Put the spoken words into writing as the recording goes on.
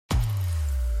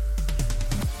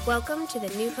Welcome to the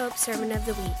New Hope Sermon of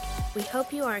the Week. We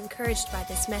hope you are encouraged by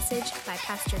this message by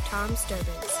Pastor Tom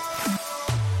Sturbins.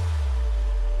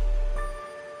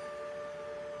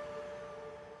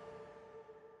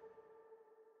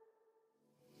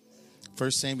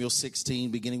 1 Samuel 16,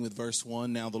 beginning with verse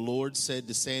 1. Now the Lord said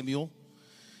to Samuel,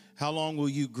 "How long will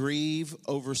you grieve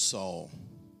over Saul,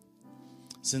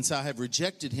 since I have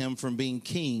rejected him from being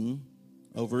king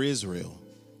over Israel?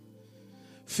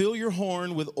 Fill your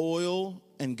horn with oil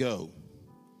and go.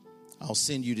 I'll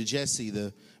send you to Jesse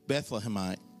the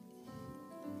Bethlehemite,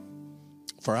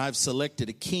 for I've selected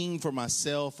a king for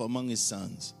myself among his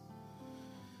sons."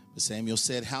 But Samuel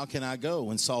said, "How can I go?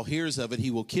 When Saul hears of it, he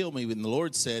will kill me." And the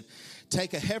Lord said,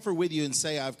 "Take a heifer with you and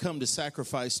say, I've come to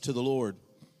sacrifice to the Lord.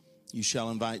 You shall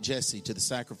invite Jesse to the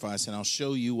sacrifice, and I'll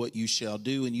show you what you shall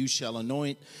do, and you shall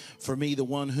anoint for me the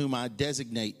one whom I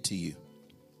designate to you."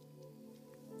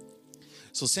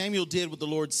 So Samuel did what the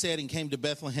Lord said and came to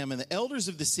Bethlehem, and the elders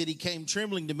of the city came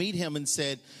trembling to meet him and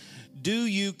said, "Do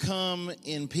you come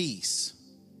in peace?"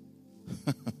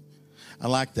 I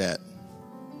like that.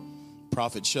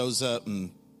 Prophet shows up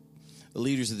and the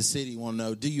leaders of the city want to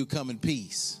know, do you come in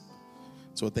peace?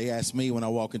 That's what they ask me when I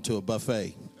walk into a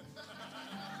buffet.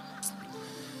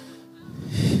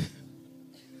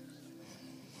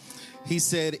 He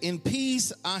said, "In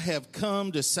peace I have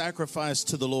come to sacrifice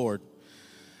to the Lord.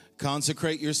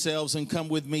 Consecrate yourselves and come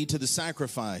with me to the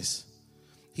sacrifice."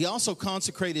 He also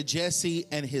consecrated Jesse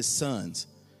and his sons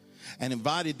and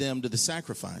invited them to the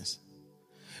sacrifice.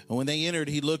 And when they entered,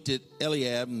 he looked at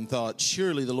Eliab and thought,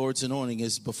 "Surely the Lord's anointing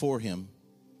is before him."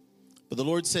 But the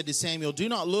Lord said to Samuel, "Do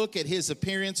not look at his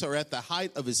appearance or at the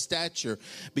height of his stature,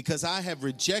 because I have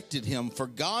rejected him. For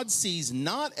God sees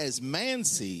not as man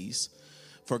sees,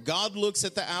 for God looks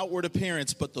at the outward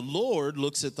appearance, but the Lord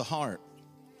looks at the heart."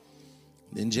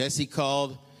 Then Jesse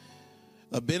called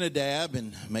Abinadab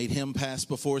and made him pass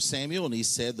before Samuel, and he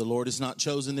said, "The Lord has not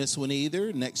chosen this one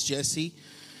either." Next, Jesse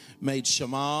made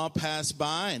Shammah pass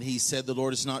by, and he said, "The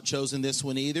Lord has not chosen this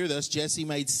one either." Thus Jesse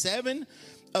made 7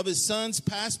 of his sons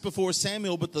pass before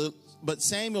Samuel, but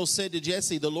Samuel said to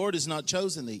Jesse, "The Lord has not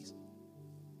chosen these."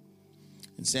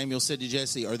 And Samuel said to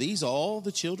Jesse, "Are these all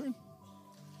the children?"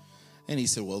 And he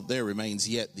said, "Well, there remains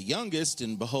yet the youngest,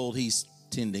 and behold, he's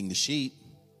tending the sheep."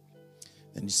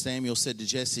 And Samuel said to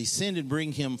Jesse, "Send and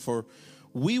bring him, for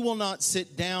we will not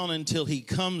sit down until he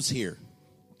comes here."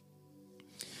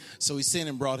 So he sent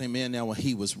and brought him in. Now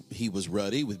he was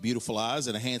ruddy, with beautiful eyes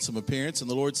and a handsome appearance. And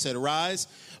the Lord said, "Arise,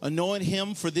 anoint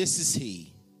him, for this is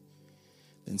he."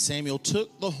 Then Samuel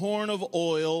took the horn of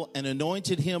oil and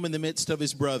anointed him in the midst of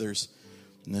his brothers.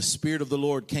 And the Spirit of the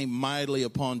Lord came mightily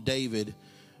upon David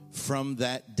from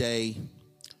that day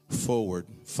forward.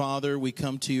 Father, we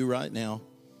come to you right now,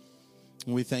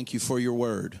 and we thank you for your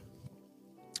word.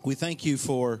 We thank you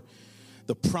for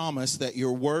the promise that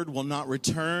your word will not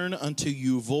return unto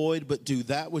you void, but do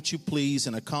that which you please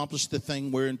and accomplish the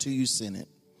thing whereunto you sent it.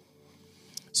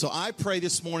 So I pray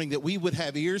this morning that we would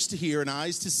have ears to hear and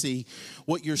eyes to see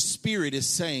what your Spirit is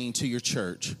saying to your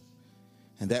church,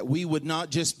 and that we would not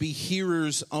just be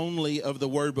hearers only of the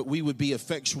word, but we would be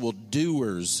effectual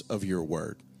doers of your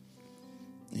word.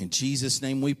 In Jesus'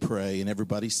 name we pray, and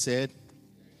everybody said,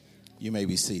 you may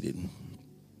be seated.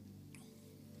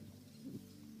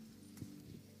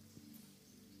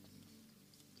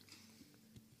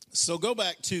 So go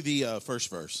back to the first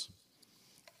verse.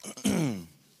 For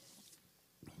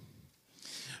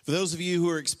those of you who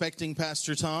are expecting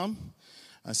Pastor Tom,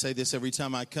 I say this every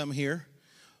time I come here,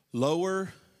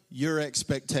 lower your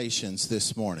expectations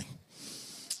this morning.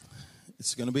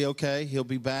 It's going to be okay. He'll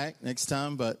be back next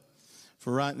time, but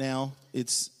for right now,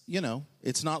 it's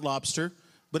not lobster,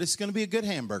 but it's going to be a good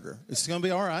hamburger. It's going to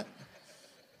be all right.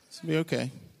 It's going to be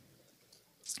okay.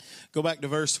 Go back to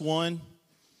verse 1.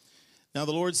 Now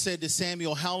the Lord said to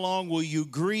Samuel, "How long will you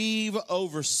grieve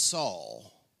over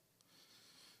Saul?"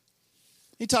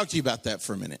 Let me talk to you about that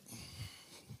for a minute.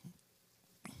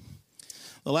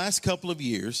 The last couple of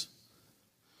years,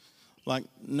 like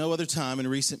no other time in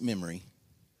recent memory,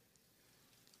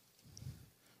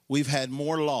 we've had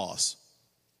more loss,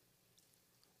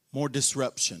 more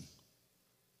disruption,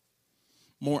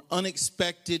 more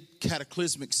unexpected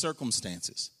cataclysmic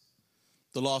circumstances.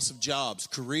 The loss of jobs,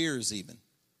 careers even.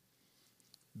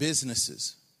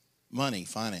 Businesses, money,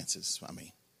 finances.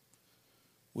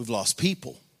 We've lost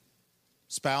people,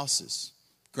 spouses,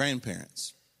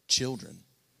 grandparents, children.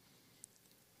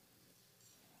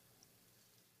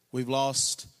 We've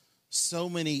lost so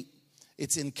many.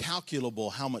 It's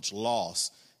incalculable how much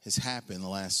loss has happened in the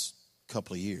last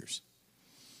couple of years.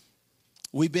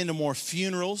 We've been to more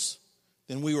funerals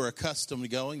than we were accustomed to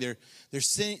going. There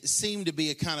seemed to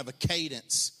be a kind of a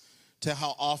cadence to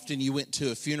how often you went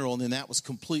to a funeral, and then that was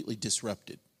completely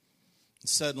disrupted. And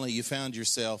suddenly you found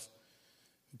yourself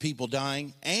people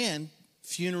dying and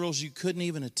funerals you couldn't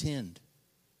even attend.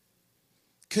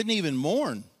 Couldn't even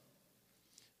mourn.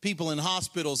 People in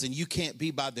hospitals and you can't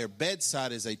be by their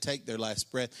bedside as they take their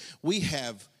last breath. We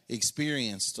have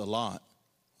experienced a lot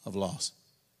of loss.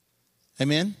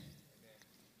 Amen?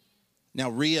 Now,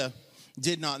 Rhea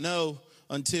did not know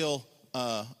until,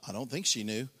 I don't think she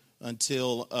knew,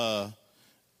 until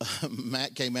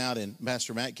Matt came out and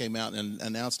Pastor Matt came out and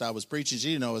announced I was preaching. She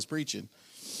didn't know I was preaching.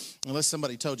 Unless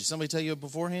somebody told you. Somebody tell you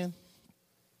beforehand?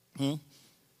 I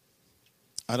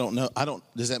don't know.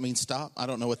 Does that mean stop? I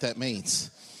don't know what that means.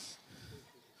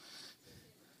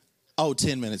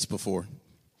 10 minutes before.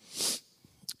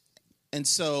 And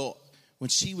so when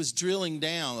she was drilling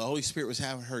down, the Holy Spirit was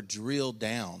having her drill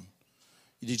down.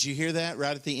 Did you hear that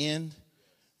right at the end?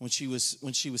 When she was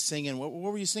singing, what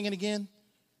were you singing again?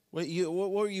 What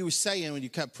were you saying when you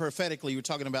cut prophetically? You were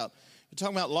talking about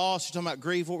loss, you're talking about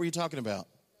grief. What were you talking about?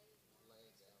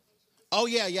 Oh,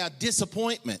 yeah,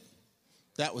 disappointment.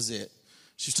 That was it.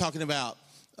 She was talking about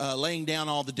laying down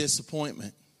all the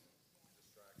disappointment.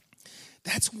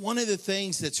 That's one of the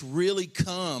things that's really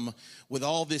come with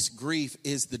all this grief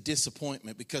is the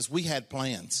disappointment, because we had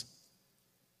plans.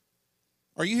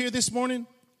 Are you here this morning?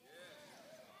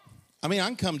 I mean, I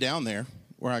can come down there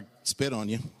where I spit on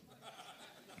you.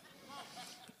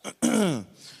 How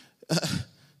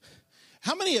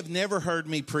many have never heard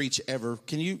me preach ever?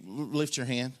 Can you lift your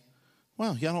hand?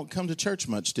 Wow, y'all don't come to church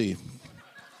much, do you?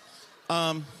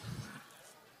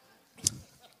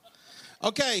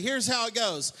 Okay, here's how it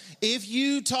goes. If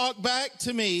you talk back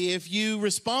to me, if you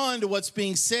respond to what's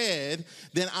being said,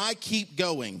 then I keep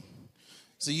going.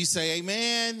 So you say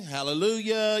amen,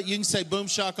 hallelujah. You can say boom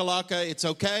shakalaka, it's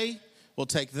okay. We'll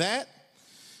take that.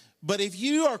 But if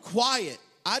you are quiet,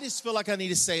 I just feel like I need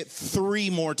to say it 3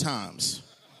 more times.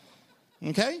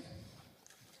 Okay?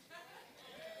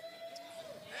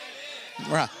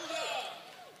 Right.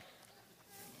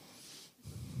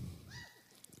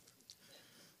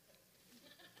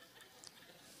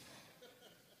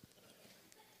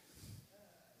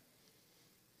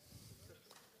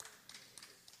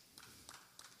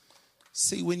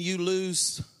 See, when you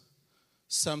lose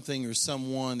something or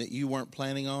someone that you weren't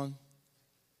planning on,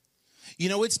 you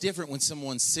know, it's different when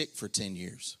someone's sick for 10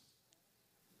 years.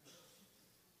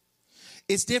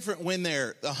 It's different when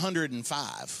they're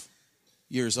 105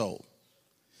 years old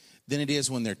than it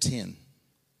is when they're 10.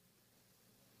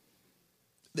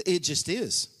 It just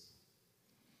is.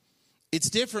 It's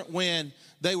different when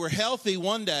they were healthy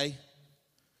one day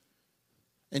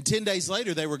and 10 days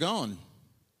later they were gone.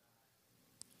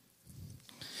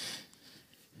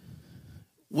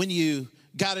 When you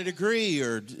got a degree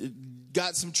or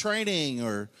got some training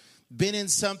or been in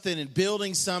something and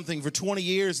building something for 20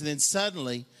 years and then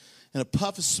suddenly in a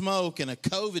puff of smoke and a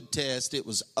COVID test, it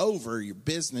was over. Your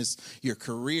business, your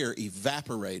career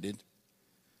evaporated.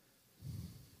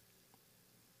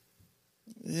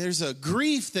 There's a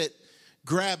grief that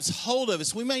grabs hold of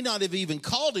us. We may not have even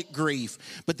called it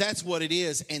grief, but that's what it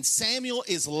is. And Samuel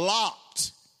is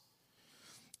locked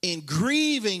in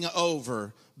grieving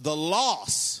over the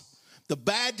loss, the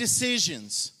bad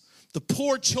decisions, the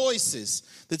poor choices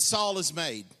that Saul has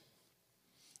made.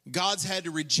 God's had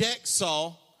to reject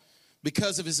Saul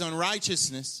because of his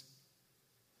unrighteousness.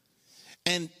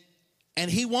 And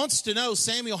he wants to know,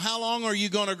 Samuel, how long are you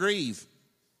going to grieve?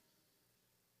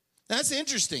 That's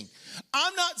interesting.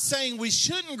 I'm not saying we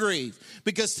shouldn't grieve,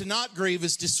 because to not grieve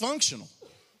is dysfunctional,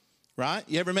 right?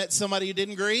 You ever met somebody who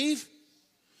didn't grieve?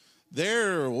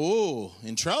 They're,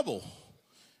 in trouble,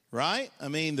 right? I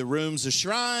mean, the room's a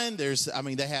shrine.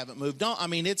 they haven't moved on. I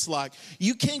mean, it's like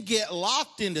you can get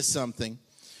locked into something,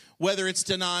 whether it's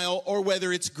denial or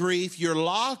whether it's grief. You're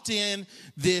locked in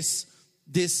this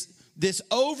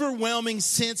overwhelming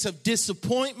sense of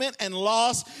disappointment and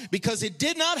loss because it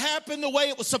did not happen the way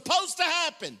it was supposed to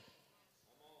happen.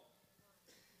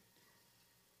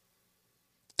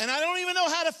 And I don't even know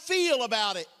how to feel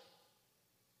about it.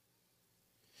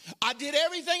 I did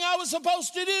everything I was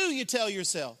supposed to do, you tell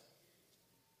yourself.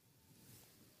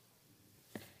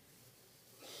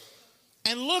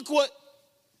 And look what,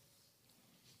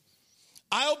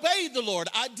 I obeyed the Lord.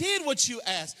 I did what you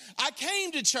asked. I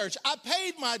came to church. I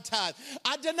paid my tithe.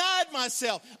 I denied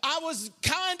myself. I was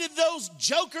kind to those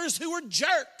jokers who were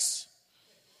jerks.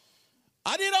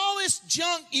 I did all this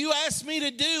junk you asked me to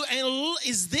do. And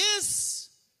is this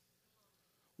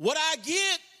what I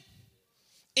get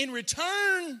in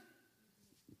return?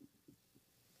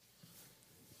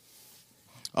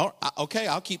 Oh, okay,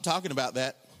 I'll keep talking about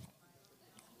that.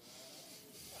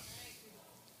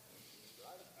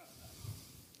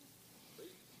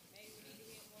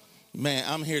 Man,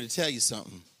 I'm here to tell you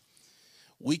something.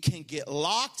 We can get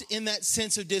locked in that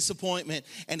sense of disappointment,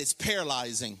 and it's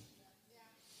paralyzing.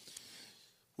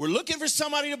 We're looking for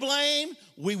somebody to blame.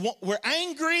 We're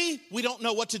angry. We don't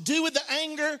know what to do with the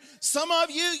anger. Some of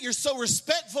you, you're so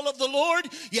respectful of the Lord,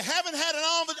 you haven't had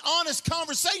an honest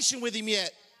conversation with him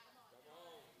yet.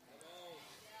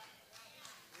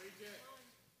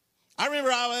 I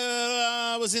remember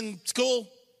I was in school,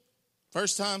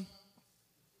 first time,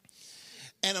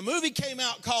 and a movie came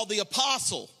out called The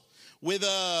Apostle with,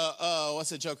 what's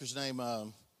that joker's name?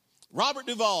 Robert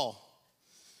Duvall,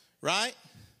 right?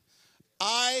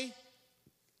 I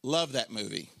love that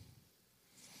movie.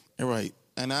 Right.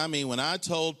 And I mean, when I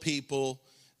told people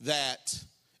that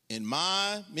in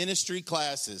my ministry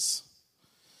classes,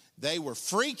 they were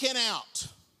freaking out.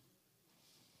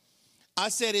 I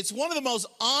said, it's one of the most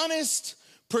honest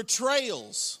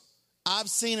portrayals I've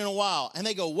seen in a while. And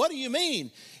they go, what do you mean?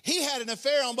 He had an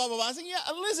affair on blah, blah, blah. I said, yeah,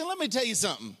 listen, let me tell you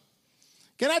something.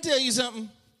 Can I tell you something?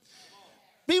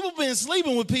 People have been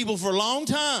sleeping with people for a long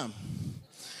time.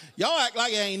 Y'all act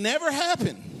like it ain't never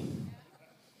happened.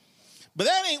 But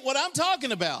that ain't what I'm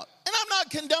talking about. And I'm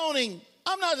not condoning,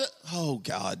 oh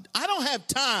God, I don't have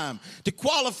time to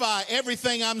qualify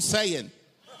everything I'm saying.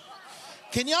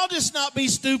 Can y'all just not be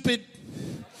stupid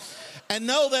and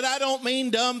know that I don't mean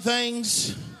dumb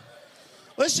things?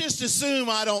 Let's just assume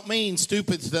I don't mean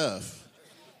stupid stuff.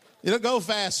 It'll go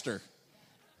faster.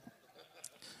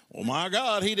 Oh my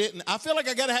God, he didn't. I feel like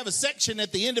I got to have a section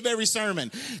at the end of every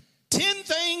sermon. 10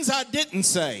 things I didn't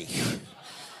say.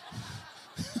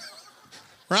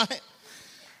 Right?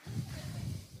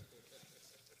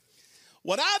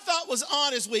 What I thought was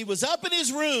honest, he was up in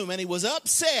his room and he was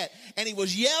upset and he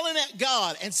was yelling at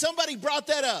God. And somebody brought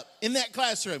that up in that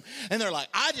classroom. And they're like,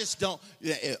 I just don't,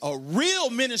 a real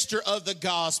minister of the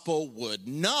gospel would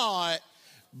not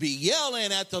be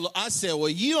yelling at the Lord. I said, well,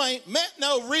 you ain't met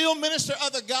no real minister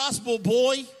of the gospel,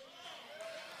 boy.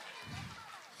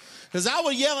 Because I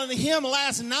was yelling at him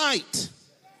last night.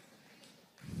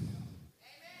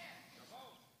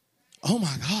 Oh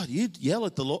my God, you'd yell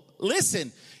at the Lord.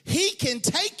 Listen, he can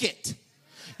take it.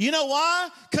 You know why?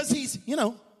 Because he's,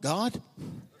 God.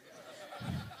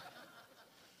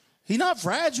 He's not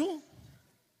fragile.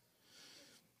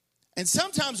 And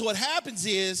sometimes what happens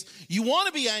is you want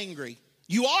to be angry.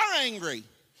 You are angry.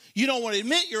 You don't want to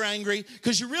admit you're angry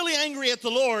because you're really angry at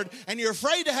the Lord and you're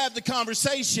afraid to have the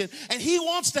conversation, and he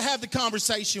wants to have the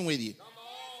conversation with you.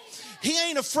 He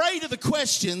ain't afraid of the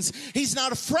questions. He's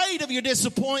not afraid of your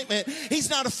disappointment.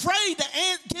 He's not afraid to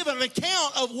give an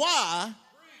account of why.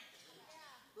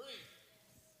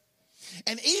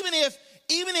 And even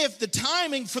if the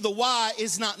timing for the why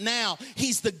is not now,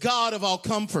 he's the God of all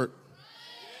comfort.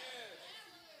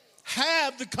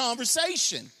 Have the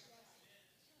conversation.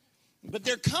 But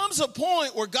there comes a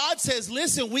point where God says,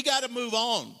 listen, we got to move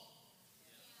on.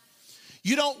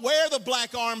 You don't wear the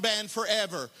black armband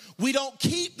forever. We don't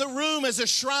keep the room as a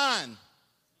shrine.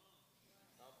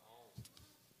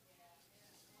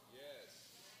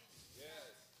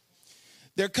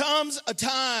 There comes a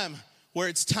time where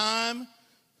it's time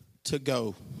to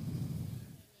go.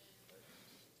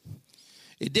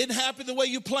 It didn't happen the way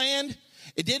you planned.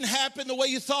 It didn't happen the way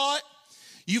you thought.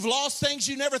 You've lost things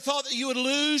you never thought that you would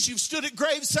lose. You've stood at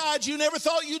gravesides you never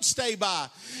thought you'd stay by.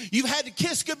 You've had to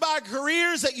kiss goodbye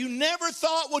careers that you never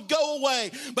thought would go away.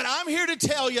 But I'm here to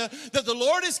tell you that the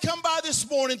Lord has come by this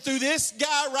morning through this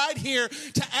guy right here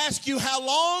to ask you, how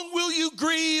long will you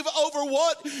grieve over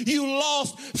what you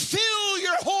lost? Fill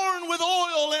your horn with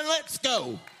oil and let's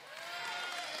go.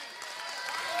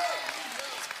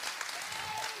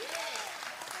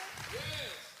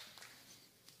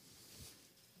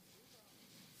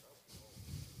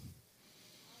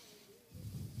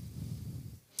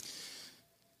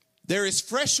 There is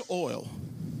fresh oil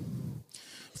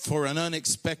for an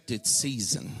unexpected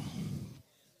season.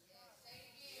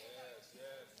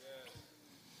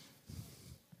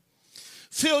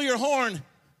 Fill your horn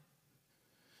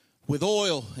with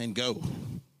oil and go.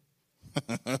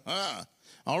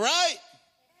 All right.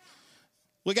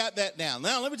 We got that down.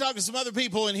 Now let me talk to some other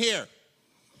people in here.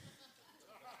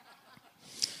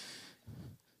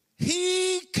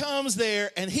 He comes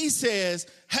there and he says,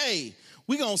 hey,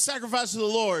 we're going to sacrifice to the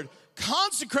Lord.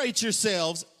 Consecrate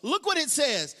yourselves. Look what it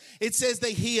says. It says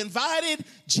that he invited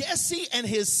Jesse and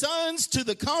his sons to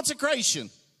the consecration.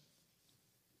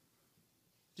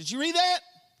 Did you read that?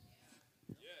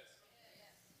 Yes.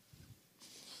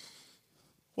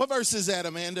 What verse is that,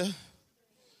 Amanda?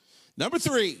 Number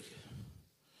 3.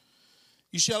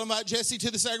 You shall invite Jesse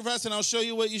to the sacrifice, and I'll show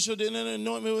you what you shall do. No,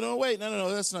 anoint me with oil. Wait,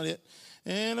 no, that's not it.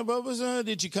 And above us,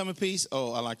 did you come in peace?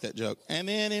 Oh, I like that joke. And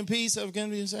then in peace, I've come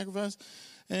to you in sacrifice.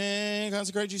 And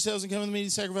consecrate yourselves and come with me to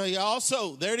sacrifice. He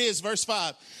also, there it is, verse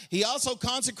 5. He also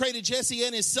consecrated Jesse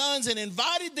and his sons and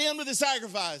invited them to the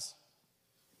sacrifice.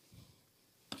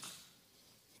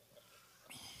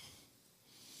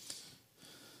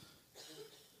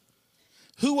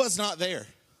 Who was not there?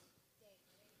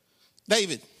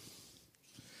 David.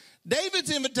 David's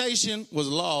invitation was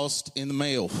lost in the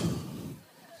mail.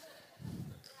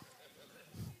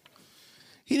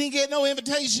 He didn't get no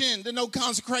invitation to no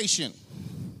consecration.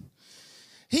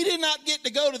 He did not get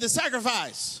to go to the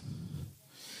sacrifice.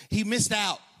 He missed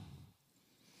out.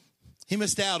 He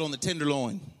missed out on the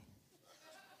tenderloin.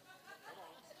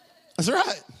 That's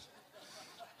right.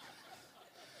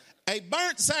 A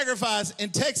burnt sacrifice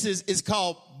in Texas is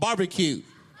called barbecue.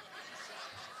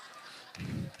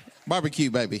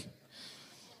 Barbecue, baby.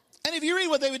 And if you read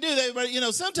what they would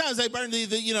do, sometimes they burn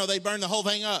they burn the whole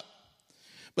thing up.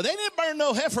 But they didn't burn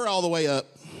no heifer all the way up.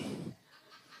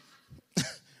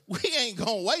 We ain't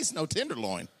gonna waste no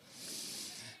tenderloin.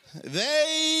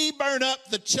 They burn up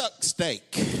the chuck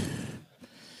steak.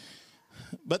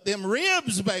 But them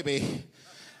ribs, baby,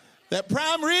 that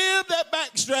prime rib, that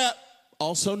backstrap,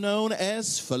 also known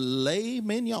as filet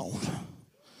mignon.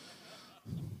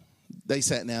 They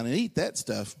sat down and eat that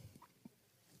stuff.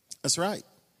 That's right.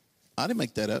 I didn't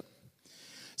make that up.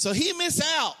 So he missed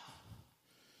out.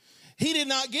 He did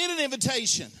not get an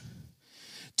invitation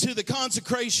to the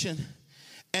consecration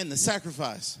and the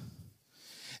sacrifice.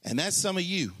 And that's some of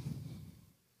you.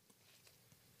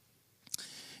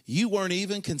 You weren't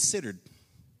even considered.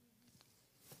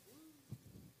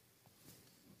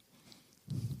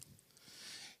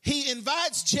 He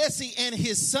invites Jesse and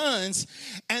his sons,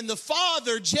 and the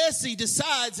father, Jesse,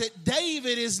 decides that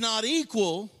David is not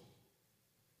equal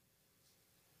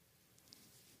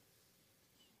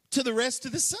to the rest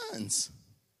of the sons.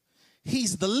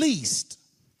 He's the least.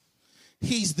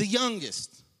 He's the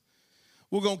youngest.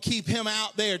 We're going to keep him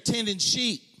out there tending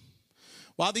sheep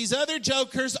while these other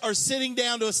jokers are sitting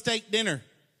down to a steak dinner.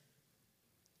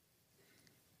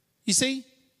 You see?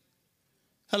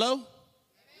 Hello?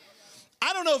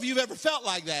 I don't know if you've ever felt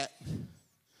like that,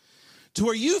 to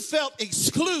where you felt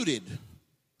excluded.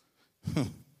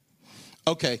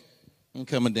 Okay, I'm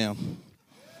coming down.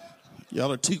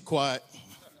 Y'all are too quiet.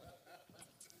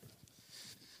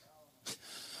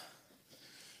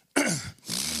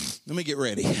 Let me get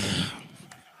ready.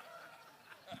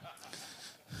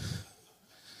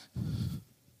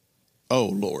 Oh,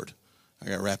 Lord, I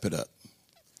got to wrap it up.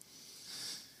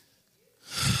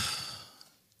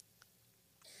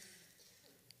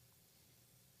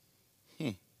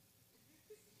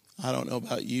 I don't know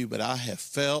about you, but I have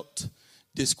felt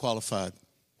disqualified.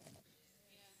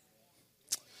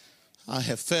 I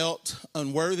have felt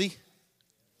unworthy.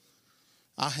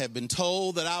 I have been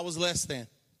told that I was less than,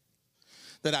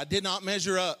 that I did not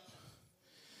measure up.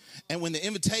 And when the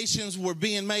invitations were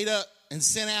being made up and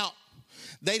sent out,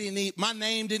 my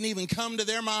name didn't even come to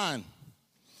their mind.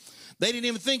 They didn't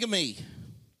even think of me.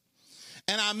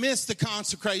 And I missed the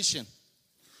consecration.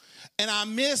 And I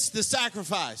missed the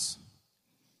sacrifice.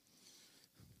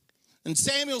 And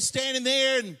Samuel's standing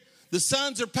there, and the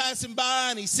sons are passing by,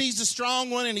 and he sees the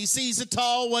strong one, and he sees the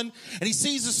tall one, and he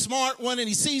sees the smart one, and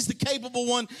he sees the capable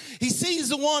one. He sees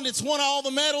the one that's won all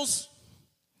the medals.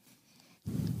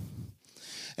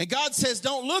 And God says,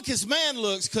 don't look as man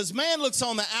looks, because man looks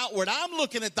on the outward. I'm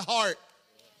looking at the heart.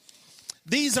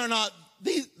 This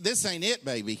ain't it,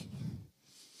 baby.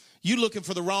 You looking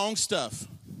for the wrong stuff.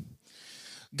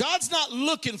 God's not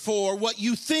looking for what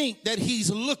you think that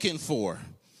he's looking for.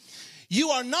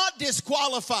 You are not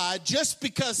disqualified just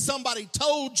because somebody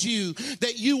told you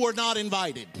that you were not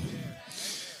invited.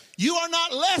 You are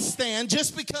not less than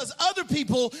just because other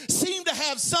people seem to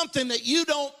have something that you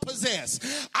don't possess.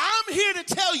 I'm here to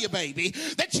tell you, baby,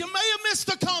 that you may have missed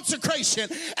the consecration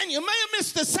and you may have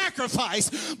missed the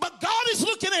sacrifice, but God is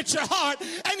looking at your heart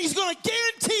and he's going to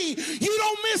guarantee you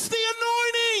don't miss the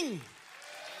anointing.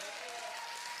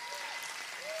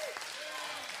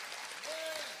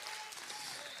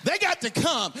 They got to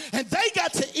come and they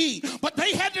got to eat, but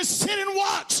they had to sit and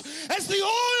watch as the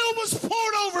oil was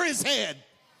poured over his head.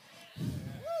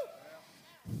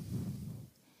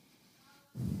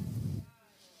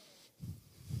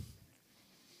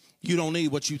 You don't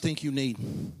need what you think you need.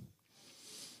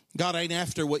 God ain't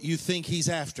after what you think he's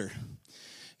after.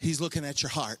 He's looking at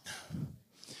your heart.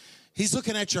 He's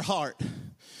looking at your heart.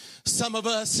 Some of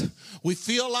us, we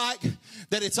feel like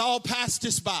that it's all passed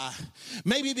us by.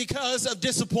 Maybe because of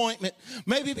disappointment.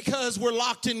 Maybe because we're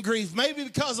locked in grief. Maybe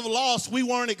because of a loss we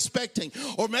weren't expecting.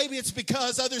 Or maybe it's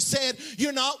because others said,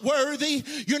 you're not worthy.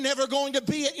 You're never going to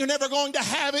be it. You're never going to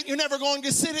have it. You're never going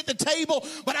to sit at the table.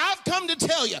 But I've come to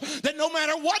tell you that no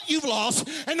matter what you've lost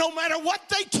and no matter what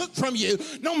they took from you,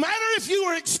 no matter if you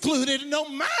were excluded, no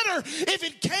matter if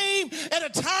it came at a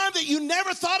time that you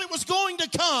never thought it was going to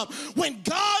come, when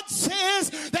God says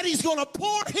that he's going to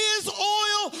pour his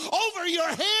oil over your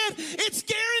head, it's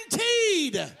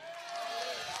guaranteed.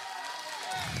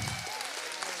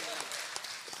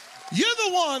 You're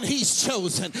the one he's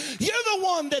chosen. You're the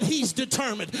one that he's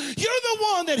determined. You're the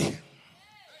one that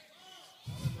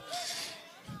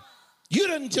you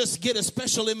didn't just get a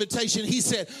special invitation. He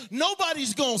said,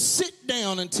 nobody's going to sit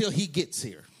down until he gets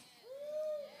here.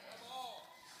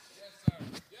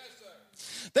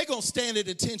 They're going to stand at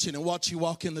attention and watch you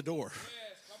walk in the door.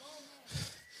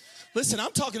 Listen,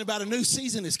 I'm talking about a new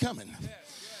season is coming.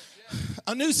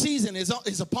 A new season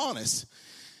is upon us.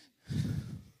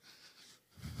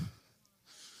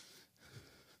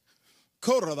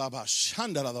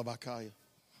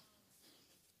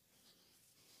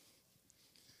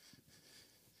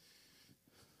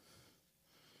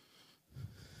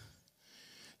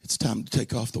 It's time to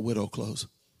take off the widow clothes.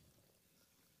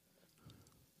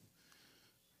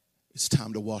 It's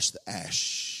time to wash the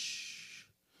ash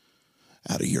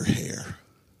out of your hair.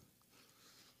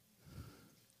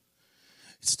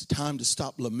 It's the time to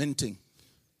stop lamenting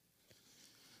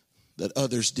that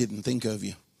others didn't think of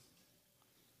you.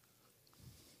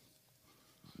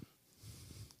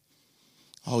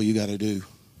 All you got to do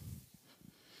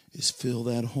is fill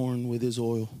that horn with his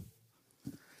oil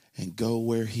and go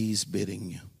where he's bidding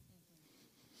you.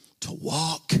 To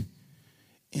walk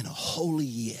in a holy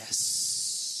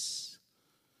yes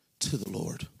to the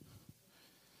Lord.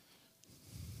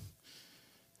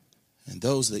 And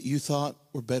those that you thought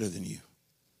were better than you,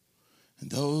 and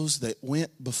those that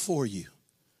went before you,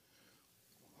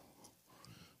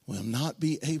 will not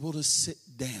be able to sit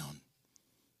down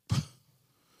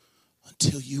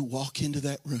until you walk into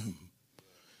that room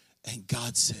and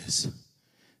God says,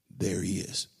 there he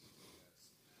is.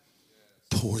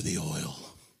 Pour the oil.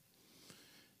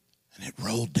 And it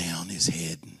rolled down his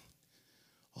head and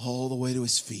all the way to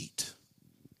his feet.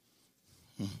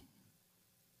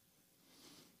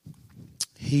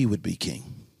 He would be king.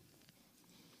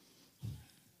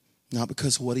 Not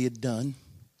because of what he had done.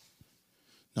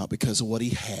 Not because of what he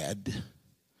had.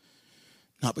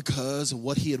 Not because of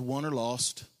what he had won or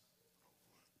lost.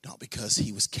 Not because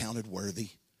he was counted worthy.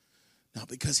 Not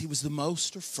because he was the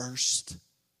most or first.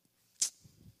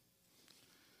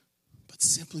 But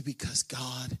simply because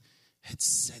God had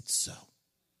said so.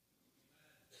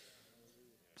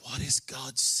 What is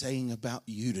God saying about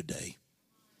you today?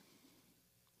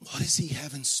 What does he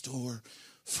have in store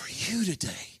for you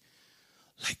today?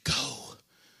 Let go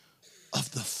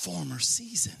of the former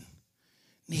season.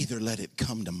 Neither let it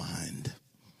come to mind.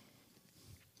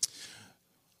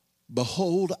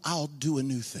 Behold, I'll do a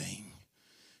new thing.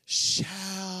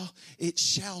 It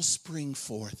shall spring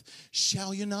forth.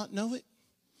 Shall you not know it?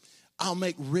 I'll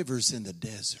make rivers in the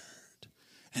desert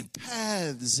and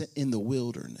paths in the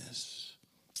wilderness.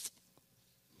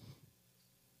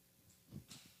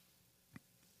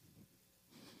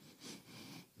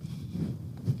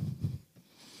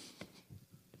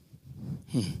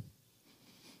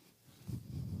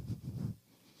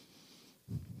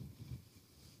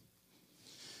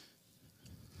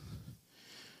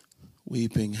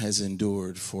 Weeping has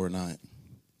endured for a night,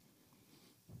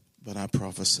 but I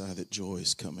prophesy that joy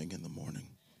is coming in the morning.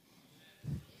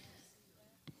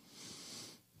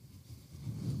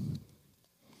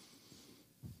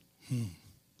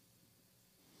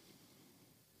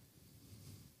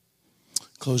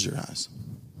 Close your eyes.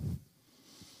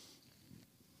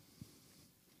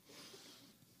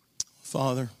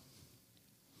 Father,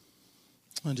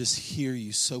 I just hear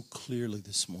you so clearly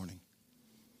this morning.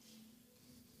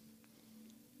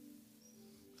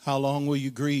 How long will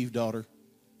you grieve, daughter?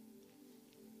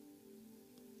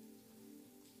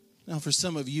 Now, for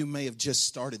some of you may have just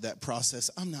started that process.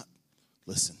 I'm not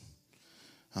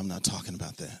talking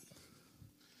about that.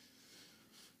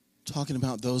 I'm talking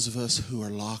about those of us who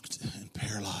are locked and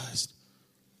paralyzed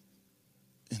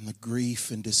in the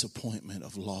grief and disappointment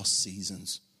of lost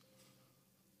seasons,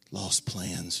 lost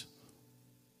plans,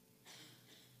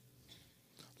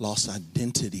 lost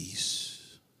identities.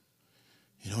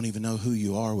 You don't even know who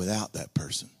you are without that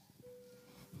person.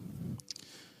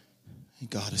 And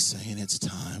God is saying it's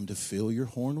time to fill your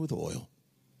horn with oil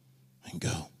and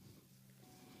go.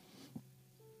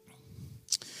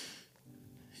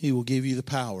 He will give you the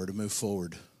power to move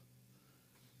forward,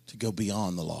 to go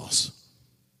beyond the loss.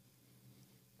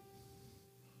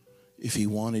 If he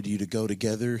wanted you to go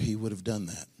together, he would have done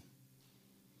that.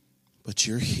 But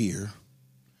you're here,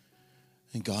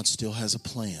 and God still has a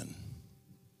plan.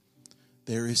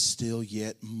 There is still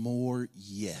yet more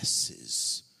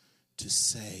yeses to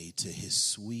say to his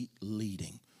sweet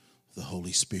leading of the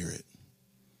Holy Spirit.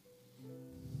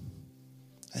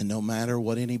 And no matter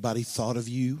what anybody thought of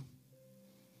you,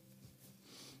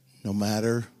 no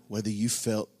matter whether you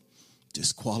felt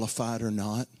disqualified or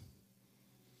not,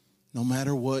 no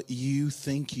matter what you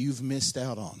think you've missed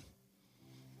out on,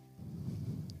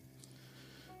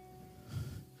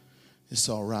 it's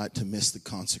all right to miss the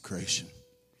consecration.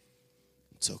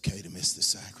 It's okay to miss the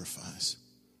sacrifice.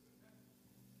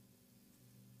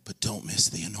 But don't miss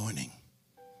the anointing.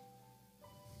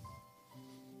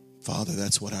 Father,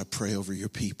 that's what I pray over your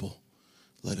people.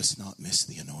 Let us not miss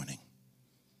the anointing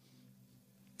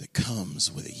that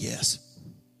comes with a yes,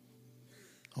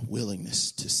 a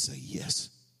willingness to say yes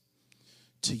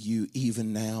to you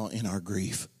even now in our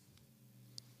grief,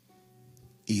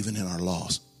 even in our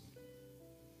loss.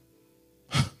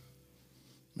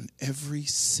 And every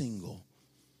single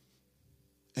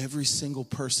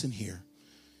person here,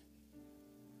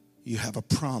 you have a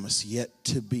promise yet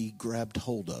to be grabbed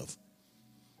hold of,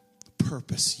 a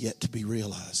purpose yet to be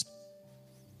realized,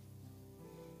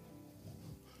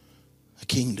 a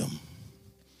kingdom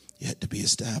yet to be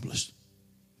established.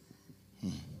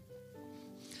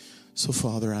 So,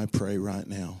 Father, I pray right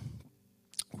now,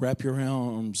 wrap your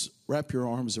arms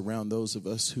around those of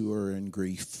us who are in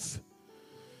grief.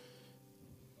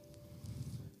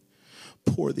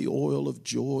 Pour the oil of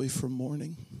joy for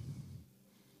mourning.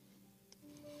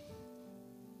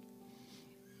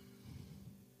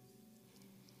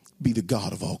 Be the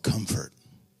God of all comfort.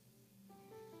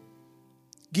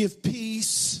 Give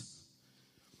peace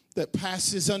that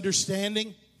passes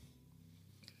understanding,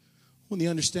 when the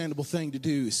understandable thing to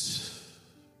do is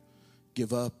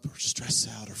give up or stress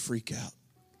out or freak out.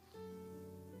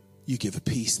 You give a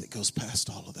peace that goes past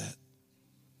all of that.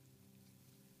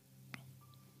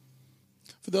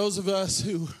 For those of us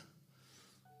who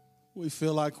we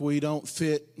feel like we don't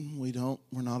fit, we're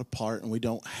not a part, and we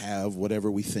don't have whatever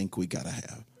we think we got to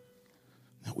have,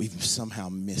 that we've somehow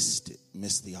missed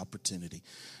the opportunity.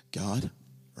 God,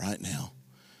 right now,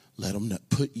 let them know.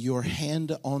 Put your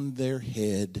hand on their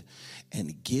head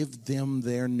and give them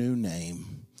their new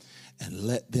name, and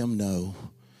let them know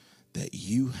that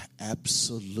you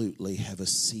absolutely have a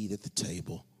seat at the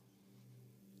table.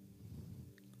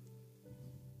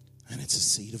 And it's a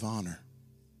seat of honor.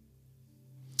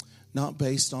 Not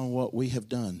based on what we have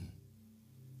done,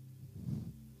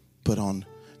 but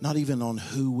not even on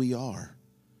who we are,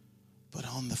 but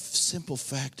on the simple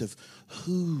fact of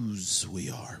whose we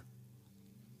are.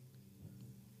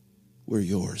 We're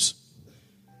yours.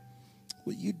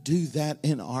 Will you do that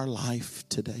in our life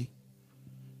today?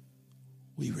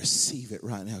 We receive it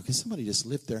right now. Can somebody just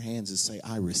lift their hands and say,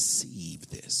 I receive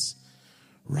this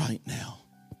right now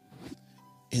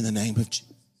in the name of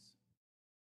Jesus.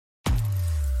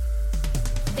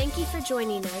 Thank you for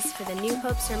joining us for the New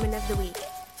Hope Sermon of the Week.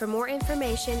 For more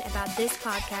information about this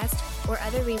podcast or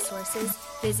other resources,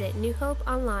 visit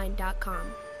newhopeonline.com.